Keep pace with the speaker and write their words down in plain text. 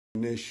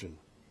nation.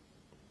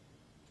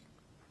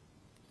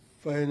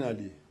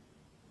 Finally,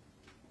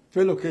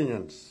 fellow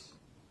Kenyans,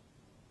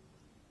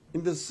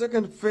 in the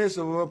second phase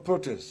of our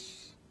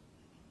protests,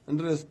 and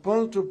in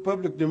response to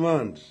public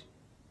demands,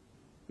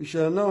 we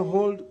shall now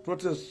hold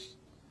protests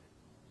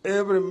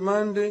every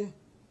Monday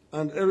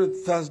and every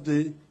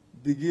Thursday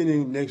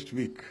beginning next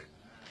week.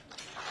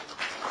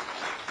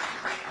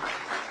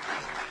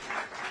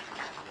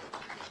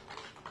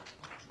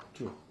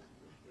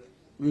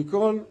 We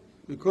call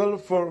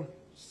for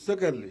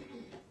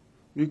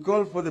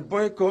the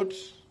boycott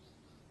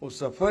of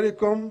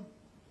Safaricom,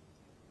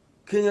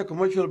 Kenya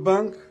Commercial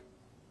Bank,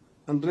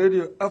 and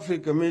Radio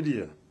Africa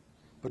Media,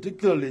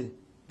 particularly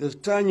the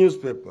Star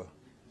newspaper,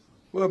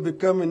 who have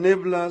become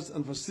enablers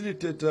and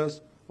facilitators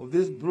of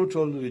this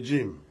brutal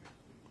regime.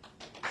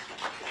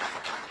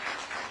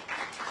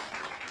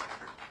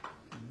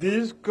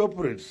 These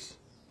corporates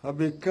have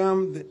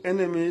become the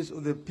enemies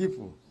of the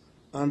people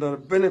and are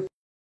benefiting.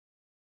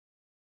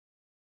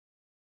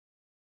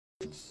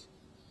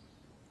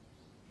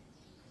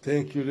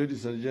 Thank you,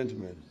 ladies and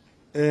gentlemen.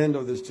 End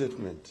of the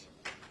statement.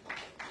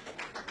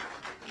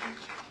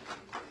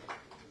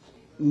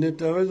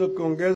 Nitaweza kuongeza